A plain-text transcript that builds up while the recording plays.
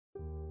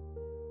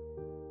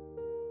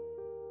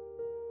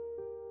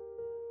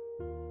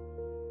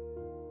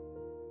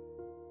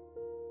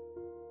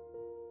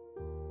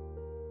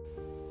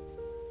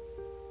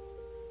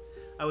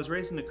I was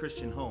raised in a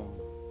Christian home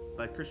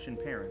by Christian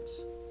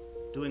parents,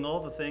 doing all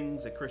the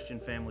things a Christian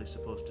family is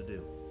supposed to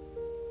do.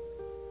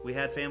 We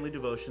had family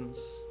devotions,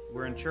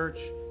 we're in church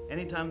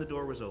anytime the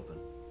door was open.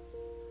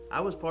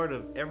 I was part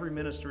of every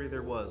ministry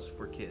there was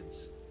for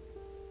kids.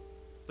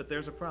 But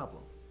there's a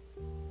problem.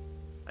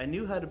 I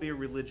knew how to be a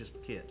religious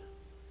kid.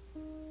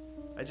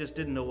 I just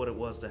didn't know what it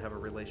was to have a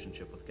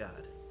relationship with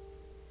God.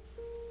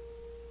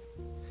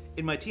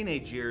 In my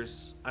teenage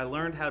years, I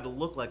learned how to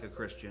look like a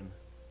Christian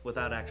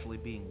without actually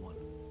being one.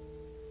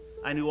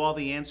 I knew all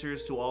the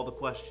answers to all the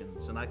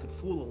questions, and I could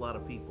fool a lot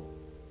of people.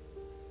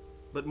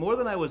 But more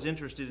than I was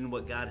interested in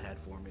what God had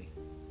for me,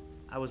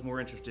 I was more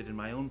interested in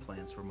my own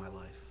plans for my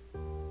life.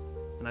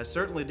 And I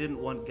certainly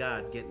didn't want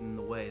God getting in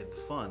the way of the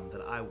fun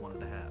that I wanted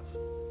to have.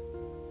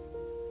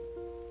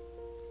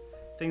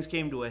 Things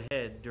came to a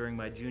head during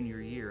my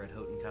junior year at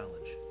Houghton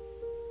College.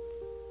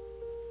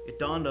 It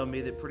dawned on me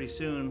that pretty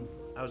soon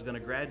I was going to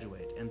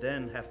graduate and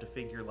then have to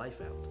figure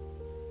life out.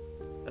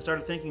 I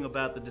started thinking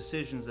about the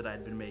decisions that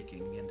I'd been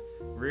making and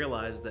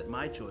realized that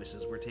my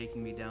choices were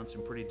taking me down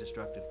some pretty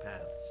destructive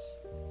paths.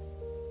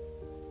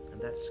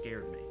 And that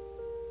scared me.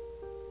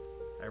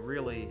 I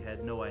really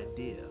had no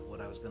idea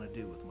what I was going to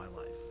do with my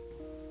life.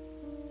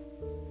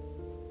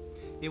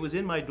 It was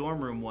in my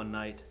dorm room one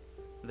night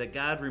that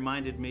God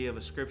reminded me of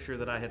a scripture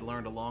that I had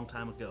learned a long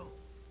time ago.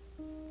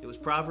 It was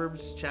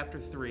Proverbs chapter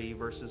 3,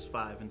 verses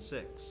 5 and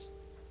 6.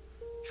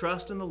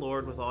 Trust in the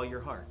Lord with all your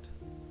heart,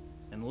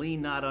 and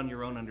lean not on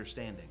your own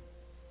understanding.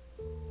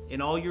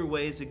 In all your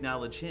ways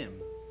acknowledge Him,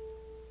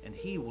 and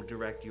He will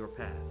direct your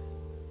path.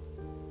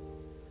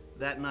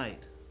 That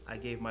night, I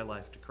gave my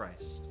life to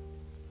Christ.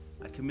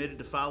 I committed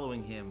to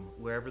following Him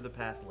wherever the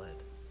path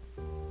led.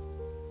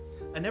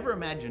 I never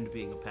imagined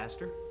being a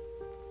pastor.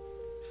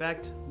 In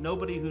fact,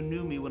 nobody who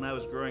knew me when I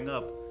was growing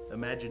up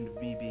imagined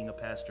me being a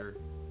pastor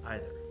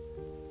either.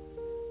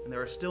 And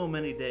there are still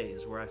many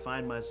days where I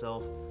find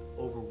myself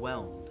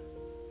overwhelmed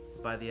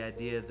by the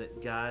idea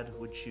that God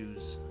would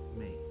choose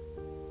me.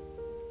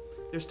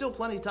 There's still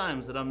plenty of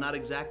times that I'm not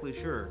exactly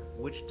sure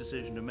which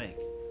decision to make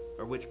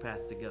or which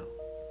path to go.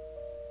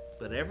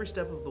 But every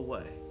step of the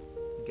way,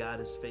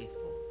 God is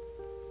faithful.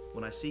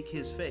 When I seek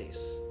His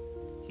face,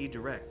 He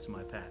directs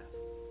my path.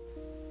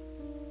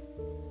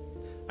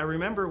 I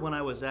remember when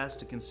I was asked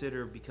to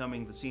consider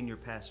becoming the senior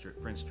pastor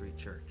at Prince Street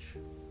Church.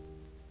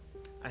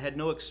 I had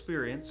no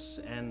experience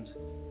and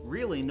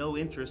really no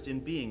interest in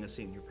being a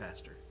senior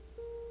pastor.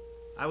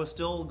 I was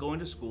still going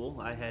to school.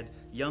 I had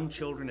young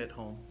children at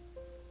home.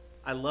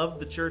 I loved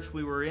the church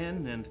we were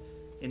in and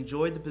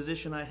enjoyed the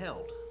position I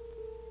held.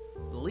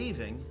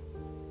 Leaving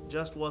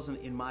just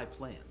wasn't in my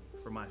plan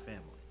for my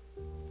family.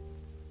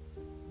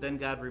 Then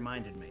God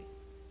reminded me,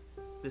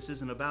 this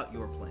isn't about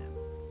your plan.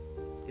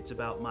 It's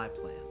about my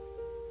plan.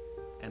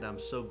 And I'm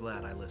so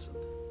glad I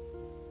listened.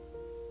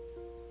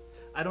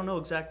 I don't know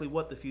exactly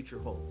what the future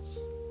holds,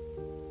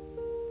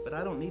 but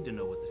I don't need to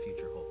know what the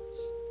future holds.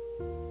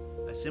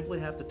 I simply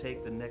have to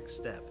take the next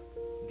step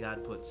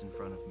God puts in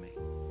front of me.